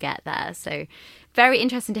help you get there. So very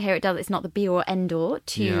interesting to hear it's not the be or end all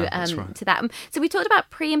to that. So we talked about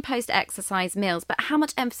pre and post exercise meals, but how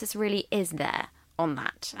much emphasis really is there on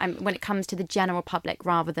that when it comes to the general public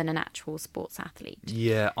rather than an actual sports athlete?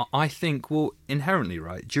 Yeah, I think, well, inherently,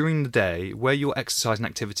 right, during the day, where your exercise and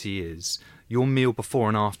activity is, your meal before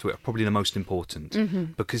and after it are probably the most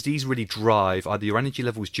important, because these really drive either your energy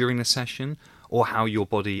levels during the session or how your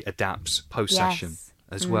body adapts post-session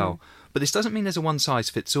as well. But this doesn't mean there's a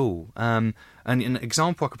one-size-fits-all. And an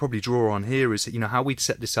example I could probably draw on here is, how we'd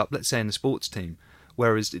set this up, let's say in the sports team,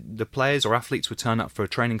 whereas the players or athletes would turn up for a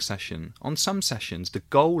training session. On some sessions, the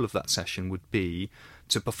goal of that session would be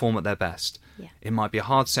to perform at their best. Yeah. It might be a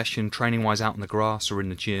hard session training-wise out on the grass or in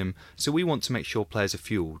the gym, so we want to make sure players are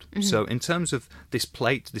fueled. So in terms of this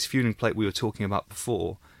fueling plate we were talking about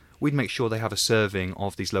before, we'd make sure they have a serving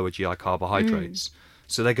of these lower GI carbohydrates.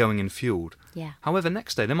 So they're going in fueled. Yeah. However,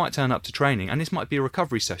 next day they might turn up to training, and this might be a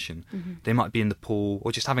recovery session. They might be in the pool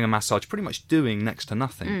or just having a massage, pretty much doing next to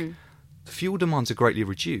nothing. The fuel demands are greatly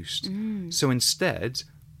reduced. So instead,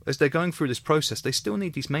 as they're going through this process, they still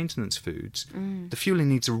need these maintenance foods. The fueling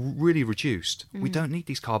needs are really reduced. We don't need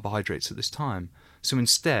these carbohydrates at this time. So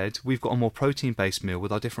instead, we've got a more protein-based meal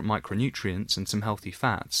with our different micronutrients and some healthy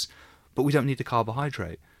fats, but we don't need the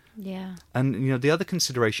carbohydrate. Yeah. And, the other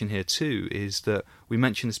consideration here too is that we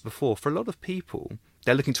mentioned this before, for a lot of people,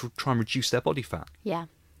 they're looking to try and reduce their body fat. Yeah.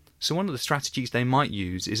 So one of the strategies they might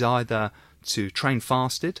use is either to train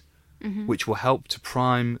fasted, which will help to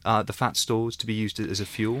prime the fat stores to be used as a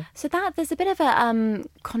fuel. So there's a bit of a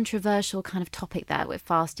controversial kind of topic there with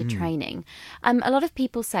fasted training. A lot of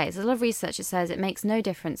people say, there's a lot of research that says it makes no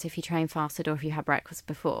difference if you train fasted or if you have breakfast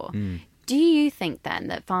before. Do you think then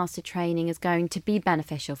that fasted training is going to be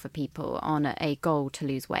beneficial for people on a goal to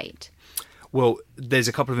lose weight? Well, there's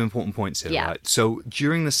a couple of important points here, right? So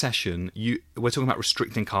during the session, we're talking about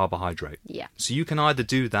restricting carbohydrate. Yeah. So you can either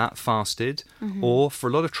do that fasted, or for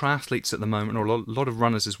a lot of triathletes at the moment, or a lot of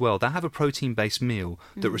runners as well, they have a protein-based meal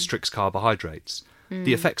that restricts carbohydrates.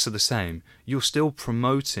 The effects are the same. You're still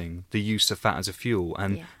promoting the use of fat as a fuel.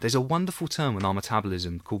 And there's a wonderful term in our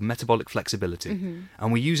metabolism called metabolic flexibility.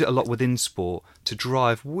 And we use it a lot within sport to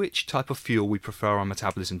drive which type of fuel we prefer our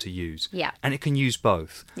metabolism to use. Yeah. And it can use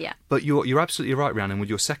both. Yeah. But you're absolutely right, Rhiannon, with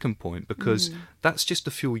your second point, because that's just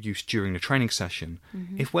the fuel use during the training session.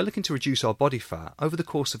 If we're looking to reduce our body fat over the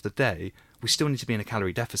course of the day, we still need to be in a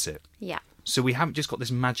calorie deficit. Yeah. So we haven't just got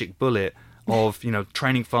this magic bullet of,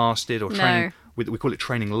 training fasted or training... We call it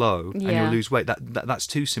training low, and you'll lose weight. That's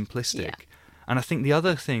too simplistic. Yeah. And I think the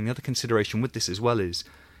other consideration with this as well is,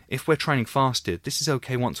 if we're training fasted, this is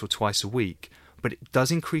okay once or twice a week, but it does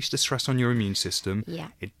increase the stress on your immune system. Yeah.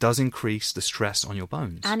 It does increase the stress on your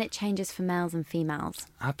bones. And it changes for males and females.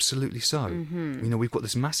 Absolutely so. We've got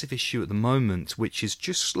this massive issue at the moment, which is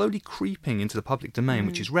just slowly creeping into the public domain,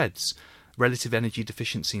 which is REDS, relative energy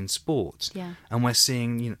deficiency in sport. Yeah. And we're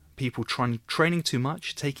seeing, people training too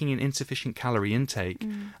much, taking in insufficient calorie intake,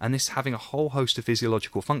 and this having a whole host of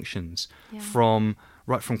physiological functions from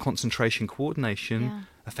concentration coordination,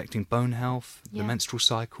 affecting bone health, the menstrual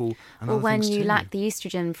cycle, and other things too. When you lack the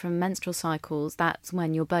estrogen from menstrual cycles, that's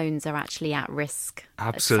when your bones are actually at risk.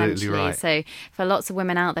 Absolutely right. So for lots of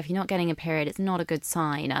women out there, if you're not getting a period, it's not a good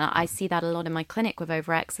sign. And I see that a lot in my clinic with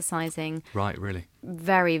over-exercising. Right, really.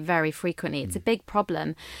 Very, very frequently. It's a big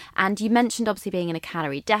problem. And you mentioned obviously being in a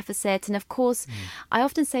calorie deficit. And of course, I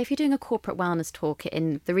often say if you're doing a corporate wellness talk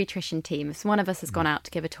in the Rhitrition team, if one of us has gone out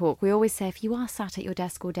to give a talk, we always say if you are sat at your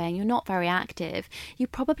desk all day and you're not very active, you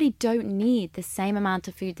probably don't need the same amount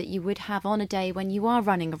of food that you would have on a day when you are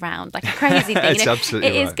running around like a crazy thing. It's absolutely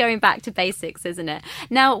right. It is going back to basics, isn't it?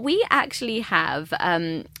 Now, we actually have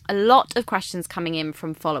a lot of questions coming in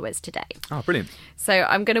from followers today. Oh, brilliant. So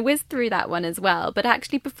I'm going to whiz through that one as well. But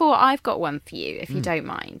actually, before, I've got one for you, if you don't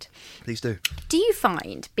mind. Please do. Do you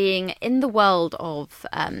find being in the world of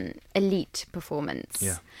elite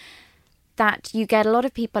performance that you get a lot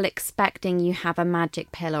of people expecting you have a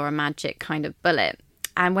magic pill or a magic kind of bullet?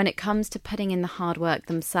 And when it comes to putting in the hard work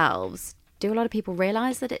themselves, do a lot of people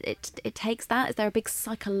realise that it takes that? Is there a big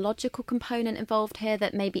psychological component involved here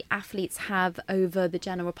that maybe athletes have over the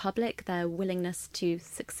general public, their willingness to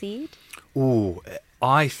succeed? Oh,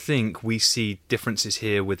 I think we see differences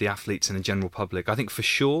here with the athletes and the general public. I think for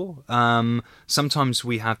sure, sometimes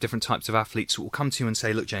we have different types of athletes who will come to you and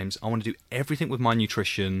say, look, James, I want to do everything with my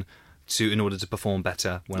nutrition in order to perform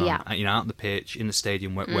better when I'm out on the pitch, in the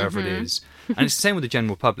stadium, wherever it is. And it's the same with the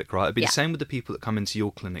general public, right? It'd be the same with the people that come into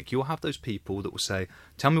your clinic. You'll have those people that will say,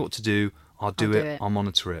 tell me what to do, I'll do it, I'll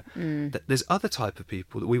monitor it. There's other type of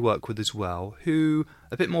people that we work with as well who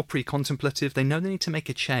are a bit more pre-contemplative. They know they need to make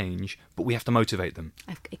a change, but we have to motivate them.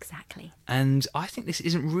 Exactly. And I think this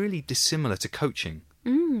isn't really dissimilar to coaching.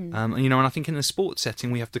 And I think in the sports setting,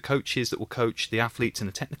 we have the coaches that will coach the athletes in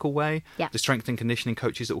a technical way, the strength and conditioning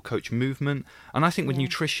coaches that will coach movement. And I think with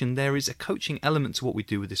nutrition, there is a coaching element to what we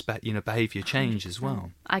do with this, behaviour change as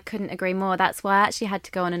well. I couldn't agree more. That's why I actually had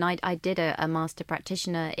to go on and I did a master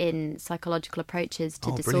practitioner in psychological approaches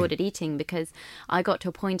to disordered eating, because I got to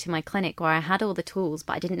a point in my clinic where I had all the tools,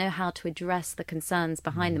 but I didn't know how to address the concerns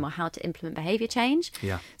behind them or how to implement behaviour change.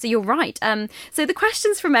 Yeah. So you're right. So the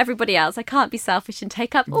questions from everybody else, I can't be selfish and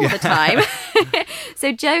take up all the time.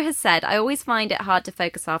 So Joe has said, I always find it hard to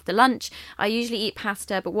focus after lunch. I usually eat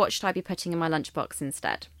pasta, but what should I be putting in my lunchbox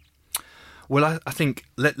instead? Well, I think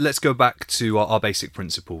let's go back to our basic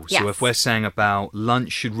principles. Yes. So if we're saying about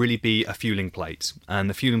lunch should really be a fueling plate, and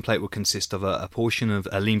the fueling plate will consist of a portion of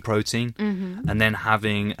a lean protein and then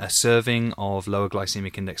having a serving of lower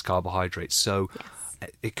glycemic index carbohydrates. So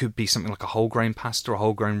it could be something like a whole grain pasta, or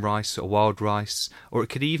whole grain rice, or wild rice, or it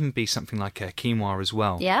could even be something like a quinoa as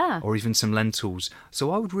well. Yeah. Or even some lentils. So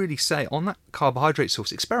I would really say on that carbohydrate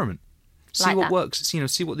source, experiment. See what works,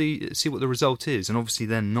 see what the result is, and obviously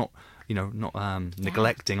then not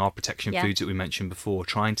neglecting our protection foods that we mentioned before,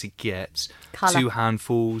 trying to get two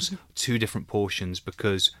handfuls, two different portions,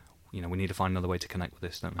 because we need to find another way to connect with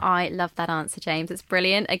this, don't we? I love that answer, James. It's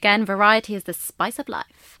brilliant. Again, variety is the spice of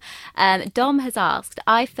life. Dom has asked,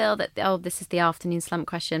 I feel that... this is the afternoon slump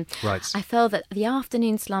question. Right. I feel that the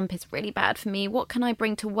afternoon slump is really bad for me. What can I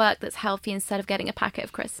bring to work that's healthy instead of getting a packet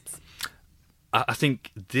of crisps? I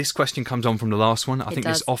think this question comes on from the last one. I think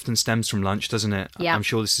this often stems from lunch, doesn't it? Yeah. I'm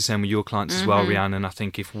sure this is the same with your clients as well, Rhiannon. And I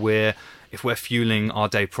think if we're fueling our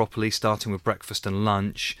day properly, starting with breakfast and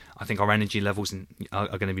lunch, I think our energy levels are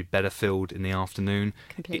going to be better filled in the afternoon.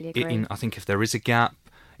 Completely agree. I think if there is a gap,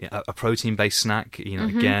 a protein-based snack,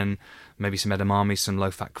 again, maybe some edamame, some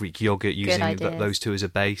low-fat Greek yogurt, using those two as a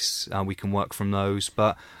base, we can work from those.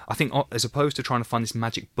 But I think as opposed to trying to find this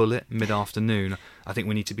magic bullet mid-afternoon, I think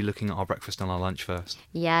we need to be looking at our breakfast and our lunch first.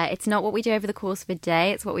 Yeah, it's not what we do over the course of a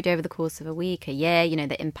day, it's what we do over the course of a week, a year,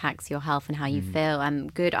 that impacts your health and how you feel.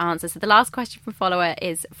 Good answer. So the last question from follower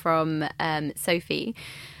is from Sophie.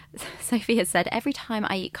 Sophie has said, every time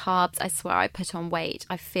I eat carbs, I swear I put on weight.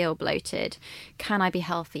 I feel bloated. Can I be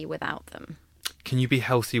healthy without them? Can you be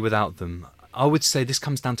healthy without them? I would say this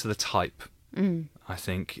comes down to the type, I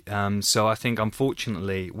think. So I think,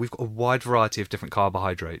 unfortunately, we've got a wide variety of different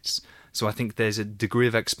carbohydrates. So I think there's a degree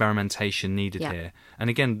of experimentation needed here. And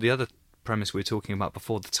again, the other premise we were talking about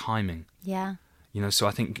before, the timing. Yeah. So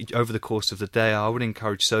I think over the course of the day, I would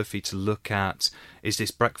encourage Sophie to look at, is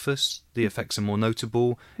this breakfast? The effects are more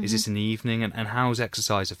notable. Is this in the evening? And how is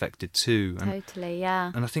exercise affected too? Totally,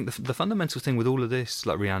 yeah. And I think the fundamental thing with all of this,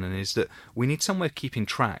 like Rhiannon, is that we need somewhere keeping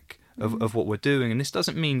track of what we're doing. And this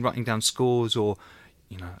doesn't mean writing down scores or,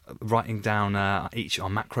 writing down each our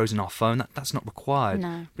macros in our phone. That's not required.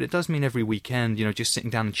 No. But it does mean every weekend, just sitting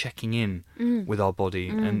down and checking in with our body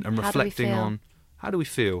and reflecting on, how do we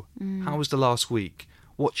feel? How was the last week?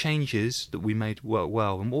 What changes that we made work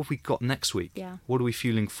well? And what have we got next week? Yeah. What are we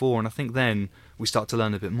fueling for? And I think then we start to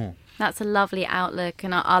learn a bit more. That's a lovely outlook.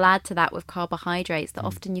 And I'll add to that with carbohydrates that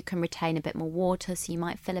often you can retain a bit more water, so you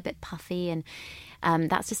might feel a bit puffy. And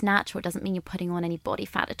that's just natural. It doesn't mean you're putting on any body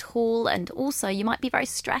fat at all. And also, you might be very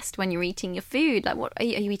stressed when you're eating your food. Like, what are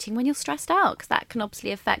you eating when you're stressed out? Because that can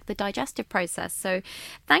obviously affect the digestive process. So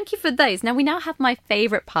thank you for those. Now, we now have my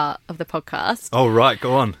favourite part of the podcast. Oh, right.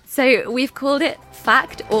 Go on. So we've called it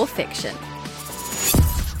Fact or Fiction.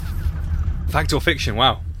 Fact or fiction?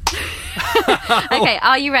 Wow. Okay,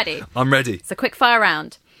 are you ready? I'm ready. It's a quick fire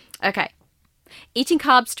round. Okay. Eating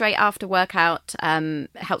carbs straight after workout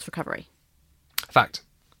helps recovery. Fact.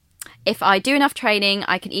 If I do enough training,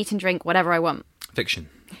 I can eat and drink whatever I want. Fiction.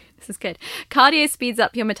 This is good. Cardio speeds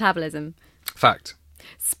up your metabolism. Fact.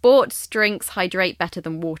 Sports drinks hydrate better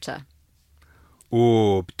than water.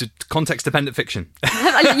 Oh, context-dependent fiction.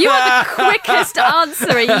 You are the quickest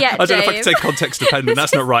answer yet, I don't know if I James. can say context-dependent.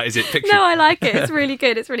 That's not right, is it? Fiction. No, I like it. It's really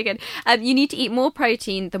good. It's really good. You need to eat more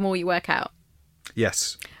protein the more you work out.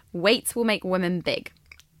 Yes. Weights will make women big.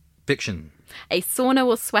 Fiction. A sauna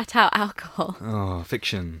will sweat out alcohol. Oh,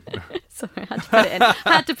 fiction. Sorry, I had to put it in.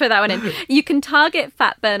 Had to put that one in. You can target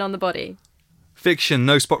fat burn on the body. Fiction.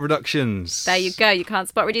 No spot reductions. There you go. You can't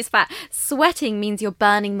spot reduce fat. Sweating means you're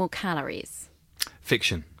burning more calories.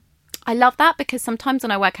 Fiction. I love that because sometimes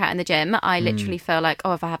when I work out in the gym, I literally feel like,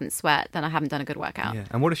 if I haven't sweat, then I haven't done a good workout. Yeah.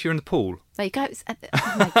 And what if you're in the pool? There you go.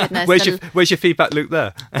 Oh my goodness. Where's your feedback loop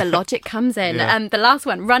there? The logic comes in. Yeah. The last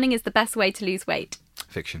one, running is the best way to lose weight.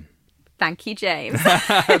 Fiction. Thank you, James.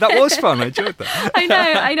 That was fun. I enjoyed that.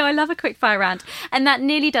 I know. I love a quick fire round. And that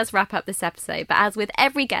nearly does wrap up this episode. But as with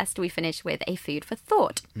every guest, we finish with a food for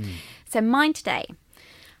thought. So mine today.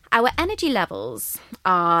 Our energy levels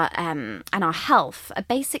are and our health are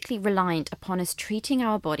basically reliant upon us treating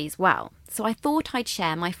our bodies well. So I thought I'd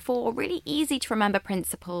share my 4 really easy to remember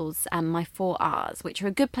principles and my 4 R's, which are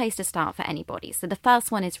a good place to start for anybody. So the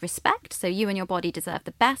first one is respect. So you and your body deserve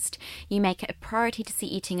the best. You make it a priority to see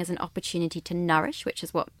eating as an opportunity to nourish, which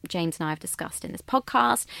is what James and I have discussed in this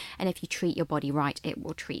podcast. And if you treat your body right, it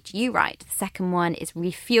will treat you right. The second one is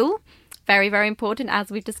refuel. Very, very important,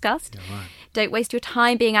 as we've discussed. Yeah, right. Don't waste your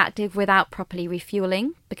time being active without properly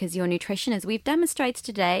refueling, because your nutrition, as we've demonstrated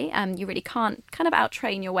today, you really can't kind of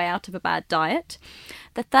out-train your way out of a bad diet.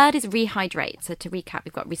 The third is rehydrate. So to recap,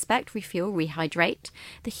 we've got respect, refuel, rehydrate.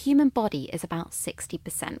 The human body is about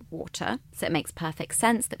 60% water, so it makes perfect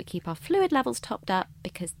sense that we keep our fluid levels topped up,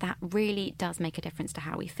 because that really does make a difference to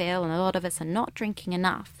how we feel, and a lot of us are not drinking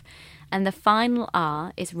enough. And the final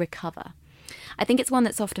R is recover. I think it's one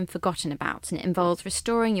that's often forgotten about, and it involves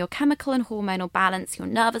restoring your chemical and hormonal balance, your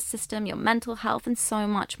nervous system, your mental health, and so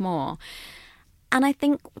much more. And I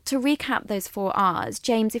think to recap those 4 R's,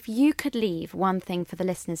 James, if you could leave one thing for the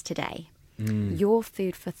listeners today, your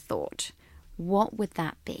food for thought, what would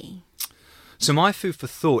that be? So my food for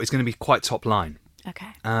thought is going to be quite top line.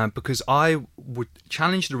 Okay. Because I would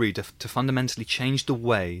challenge the reader to fundamentally change the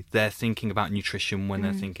way they're thinking about nutrition when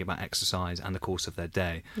they're thinking about exercise and the course of their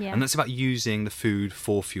day. Yeah. And that's about using the food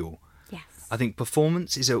for fuel. Yes. I think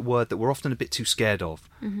performance is a word that we're often a bit too scared of.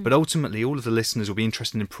 But ultimately, all of the listeners will be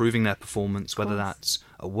interested in improving their performance, whether that's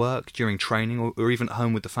at work, during training, or even at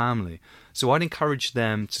home with the family. So I'd encourage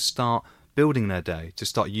them to start building their day, to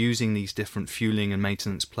start using these different fueling and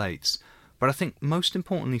maintenance plates. But I think most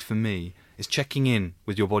importantly for me is checking in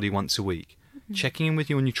with your body once a week, checking in with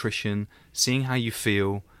your nutrition, seeing how you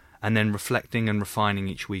feel, and then reflecting and refining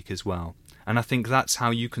each week as well. And I think that's how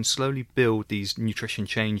you can slowly build these nutrition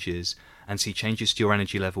changes and see changes to your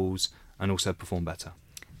energy levels and also perform better.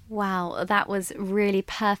 Wow, that was really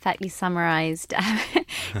perfectly summarised.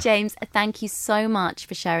 James, thank you so much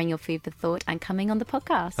for sharing your food for thought and coming on the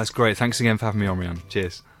podcast. That's great. Thanks again for having me on, Rianne.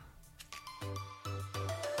 Cheers.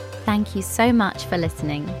 Thank you so much for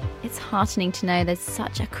listening. It's heartening to know there's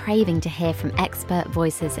such a craving to hear from expert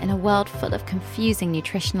voices in a world full of confusing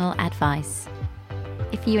nutritional advice.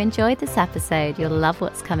 If you enjoyed this episode, you'll love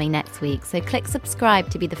what's coming next week, so click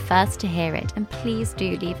subscribe to be the first to hear it, and please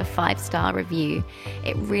do leave a 5-star review.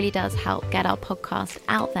 It really does help get our podcast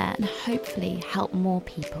out there and hopefully help more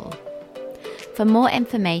people. For more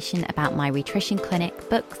information about my Rhitrition Clinic,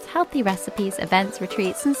 books, healthy recipes, events,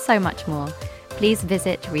 retreats, and so much more, please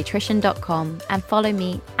visit rhitrition.com and follow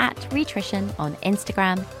me at Rhitrition on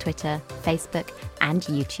Instagram, Twitter, Facebook, and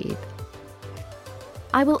YouTube.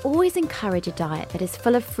 I will always encourage a diet that is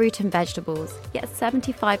full of fruit and vegetables, yet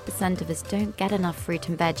 75% of us don't get enough fruit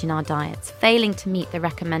and veg in our diets, failing to meet the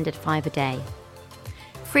recommended 5 a day.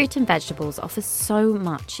 Fruit and vegetables offer so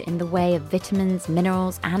much in the way of vitamins,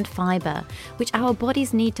 minerals, and fibre, which our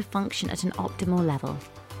bodies need to function at an optimal level.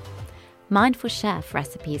 Mindful Chef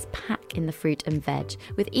recipes pack in the fruit and veg,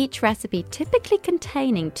 with each recipe typically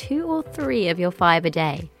containing 2 or 3 of your 5 a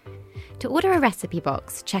day. To order a recipe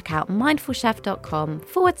box, check out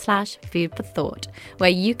mindfulchef.com/food for thought, where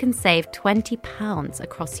you can save £20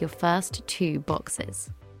 across your first 2 boxes.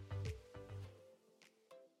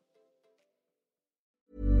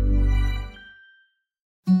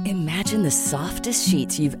 Imagine the softest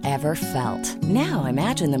sheets you've ever felt. Now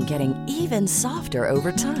imagine them getting even softer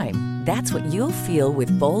over time. That's what you'll feel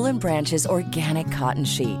with Boll & Branch's organic cotton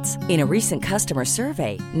sheets. In a recent customer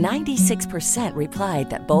survey, 96% replied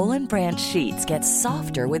that Boll & Branch sheets get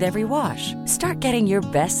softer with every wash. Start getting your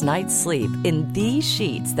best night's sleep in these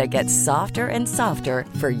sheets that get softer and softer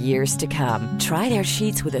for years to come. Try their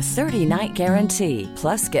sheets with a 30-night guarantee.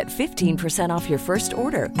 Plus, get 15% off your first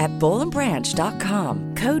order at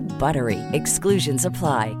bollandbranch.com. Code BUTTERY. Exclusions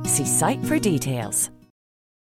apply. See site for details.